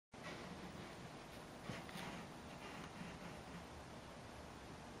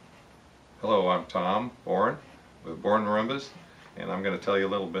Hello, I'm Tom Bourne with Bourne Marimbas, and I'm going to tell you a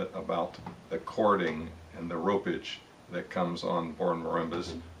little bit about the cording and the ropage that comes on Bourne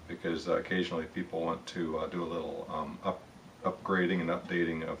Marimbas, because occasionally people want to do a little upgrading and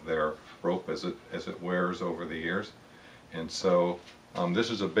updating of their rope as it wears over the years. And so this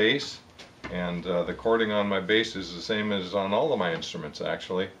is a bass, and the cording on my bass is the same as on all of my instruments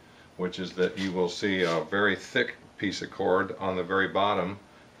actually, which is that you will see a very thick piece of cord on the very bottom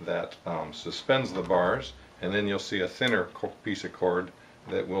that suspends the bars, and then you'll see a thinner piece of cord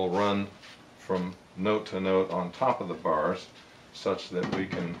that will run from note to note on top of the bars, such that we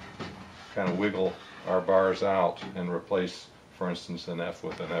can kind of wiggle our bars out and replace, for instance, an F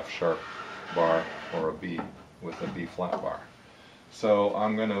with an F sharp bar or a B with a B flat bar. So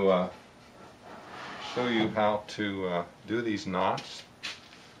I'm going to show you how to do these knots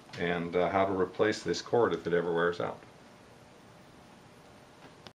and how to replace this cord if it ever wears out.